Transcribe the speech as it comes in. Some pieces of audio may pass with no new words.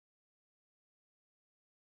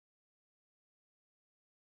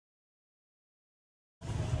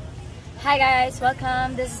Hi guys,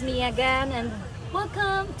 welcome. This is me again and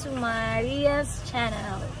welcome to Maria's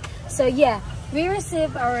channel. So yeah, we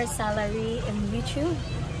received our salary in YouTube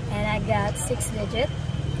and I got 6 digits.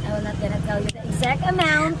 I'm not gonna tell you the exact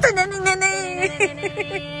amount.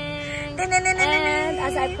 And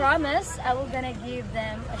as I promised, I will gonna give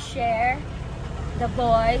them a share. The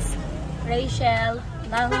boys, Rachel,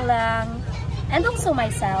 Lang Lang, and also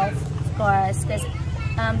myself, of course, because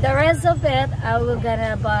the rest of it I will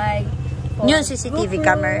gonna buy new CCTV GoPro,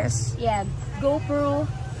 cameras. Yeah, GoPro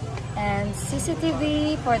and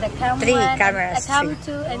CCTV for the cam 3 1, cameras, cam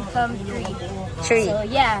 2 and cam 3. So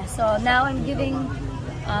yeah, so now I'm giving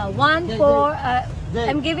I'm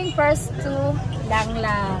giving first to Lang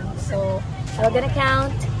Lang. So we're gonna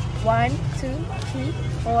count 1, 2, 3,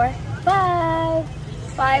 4, 5.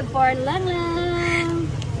 5 for Lang Lang.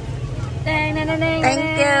 Thank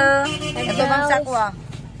you. Ito bang sakwa?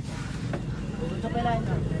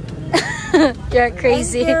 You're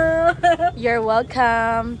crazy. You're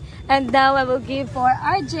welcome. And now I will give for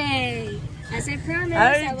RJ. As I promised,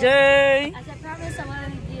 I will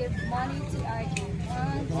give money to RJ.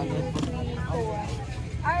 1, 2, 3, 4.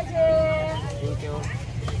 RJ. Thank you.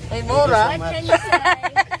 Hey, Mora. What can you say?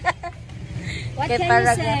 What can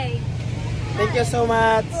you say? Thank you so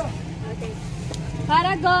much. Okay.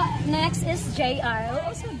 Para go, next is JR. I will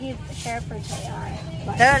also give a share for JR.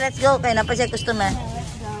 Tara, let's go. Kaya na pa siya customer.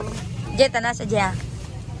 Let's go. Jeta na sa Jia.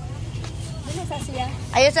 Ano sa siya?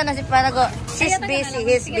 Ayos na si Parago. He's Ayun, busy. lang.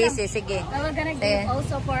 He's Sige busy. lang. Sige. We're gonna give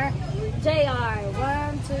also for JR.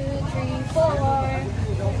 1, 2, 3,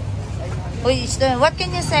 4. Uy, what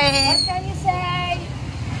can you say? What can you say?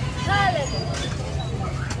 Holiday.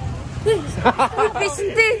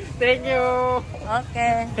 Thank you.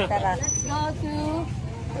 Okay. Tara. Let's go to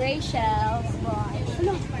Rachel's boy.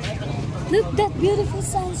 Look that beautiful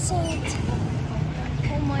sunset.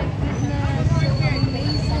 Oh my goodness. So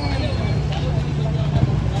amazing.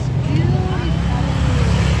 Beautiful.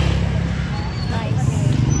 Nice.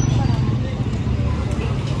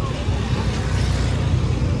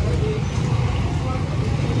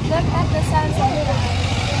 Look at the sunset.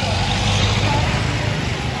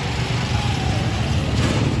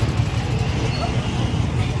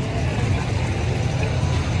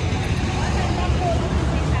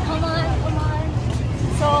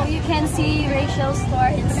 So you can see Rachel's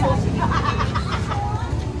store inside.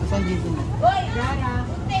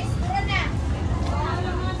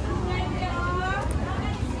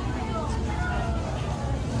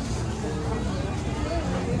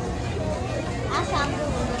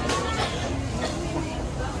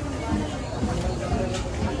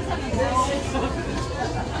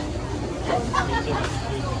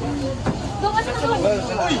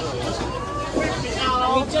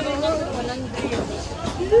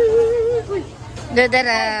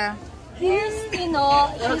 Dadara. Here's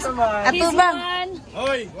Tino.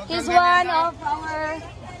 He's one of our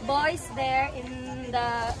boys there in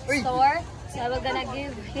the store. So we're gonna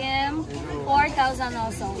give him 4,000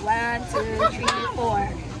 also. 1, 2, 3,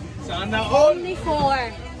 4. Only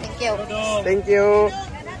 4. Thank you. Thank you.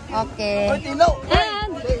 Okay. And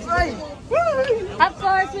of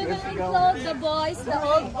course we will include the boys, the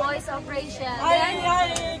old boys of Rachel.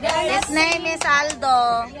 His name is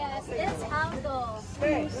Aldo. Yes, it's Aldo.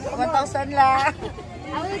 1,000 lang.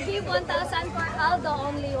 I will give 1,000 for Aldo,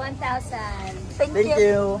 only 1,000. Thank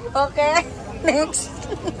you. Okay. Next.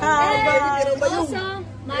 And also,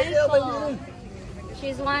 Michael.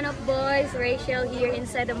 She's one of boys, Rachel, here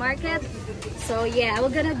inside the market. So yeah, we're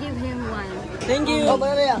gonna give him one. Thank you.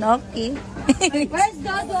 Okay. Where's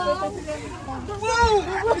Dodo?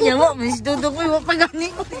 Yawa, Miss Dudong ko, iwa pa gani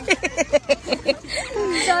ko.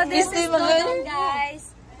 So this is Dodo,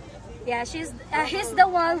 guys. Yeah, he's the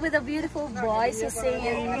one with the beautiful voice who's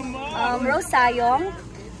singing Rosayong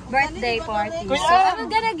birthday party. So I'm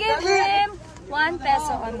gonna give him 1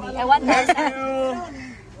 peso only. 1,000.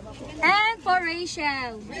 And for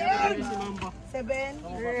Rachel. 7.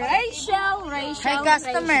 Rachel. Her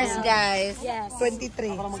customers, guys. Yes.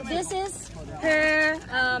 23. So this is her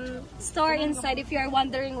store inside. If you are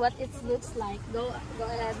wondering what it looks like, go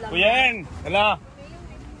ahead lang. Kuyain. Hello.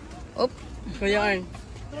 Oop. Kuyain.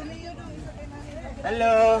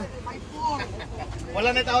 Hello. Wala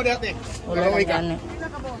na tao dati. Wala na gani.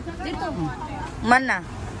 Dito. Mana.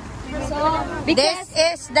 So, This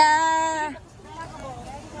is the...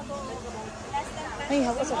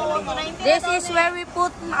 This is where we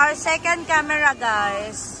put our second camera,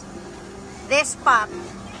 guys. This pack.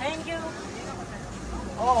 Thank you.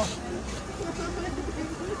 Oh.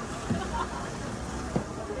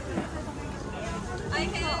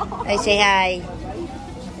 I say hi.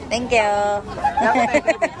 Thank you.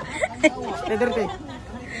 Pederte.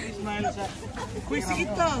 Kuy, sige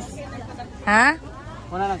to. Ha?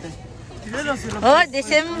 Wala natin. Oh,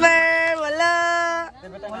 December. Wala.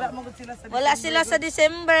 Wala mo sila sa... Wala sila sa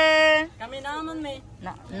December. Kami naman may.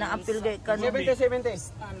 Na-appeal ka no. 70.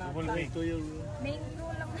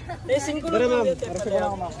 Racing ko Dara lang. ma'am. Para sa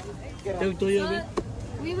ko ma'am. Tuyo ba?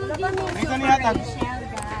 We will give you Ito ni hatag. Rachel,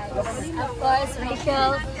 guys. Of course,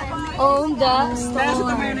 Rachel owned the store. Kaya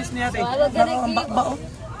sa mayonnaise niya So ate. I will gonna give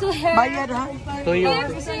to her. Bayad ha? Tuyo.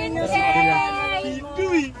 15K.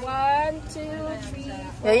 1, 2,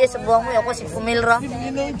 3, Yoye, sa buwang mo ako si Pumilra. 9,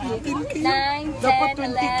 10,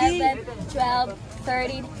 11, 12,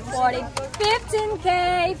 13, 14, 15K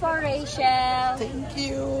for Rachel. Thank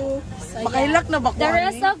you. So, Makailak na ba ko? The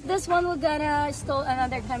rest of this one we're gonna install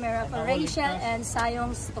another camera for Rachel and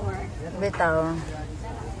Sayong's store. Bitaw.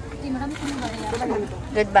 Di, marami kong barya.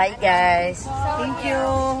 Goodbye, guys. Thank you.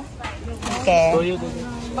 Okay. Tuyo.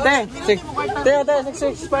 Te,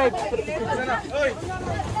 665.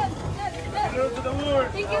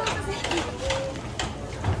 Thank you.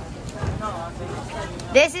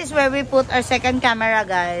 This is where we put our second camera,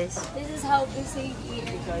 guys. This is how we save here.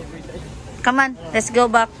 Come on, let's go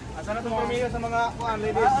back. Asa na itong pamilya sa mga kuan,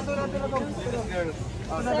 ladies? Girl.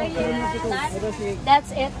 So yeah,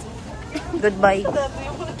 that's it. Goodbye.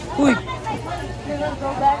 We Uy, will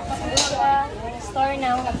go back to the store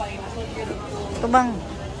now. ito bang?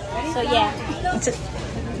 So yeah.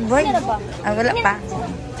 Boy, Ano ba? wala pa.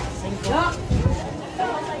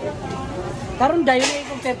 Karon dayon na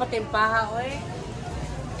ikong tempa-tempaha, oy.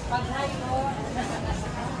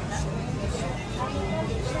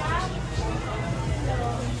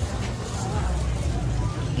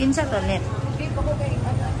 Kinsa to, Net?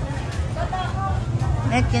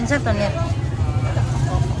 Net, kinsa to, Net?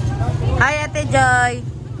 Hi, Ate Joy.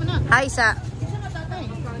 Hi, Sa.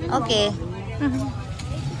 Okay.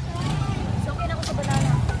 So okay na ako sa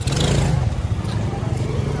banana.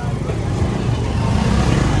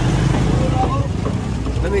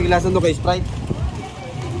 Lamig glasan do kay Sprite.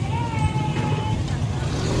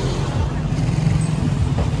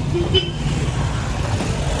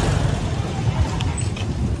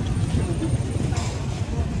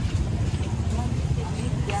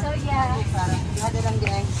 So yeah,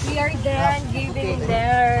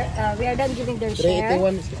 we are done giving their share.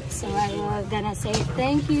 So I was gonna say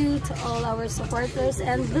thank you to all our supporters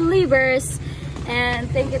and believers, and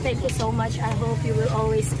thank you so much. I hope you will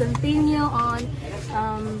always continue on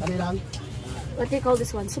what do you call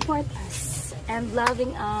this one? Support us and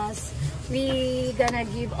loving us. We gonna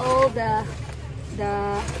give all the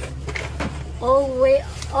what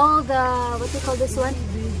do you call this one?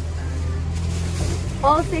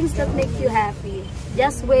 All things that make you happy.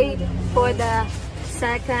 Just wait for the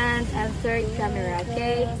second and third camera,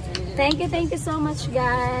 okay? Thank you so much,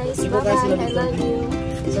 guys. Bye-bye. I love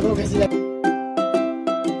you.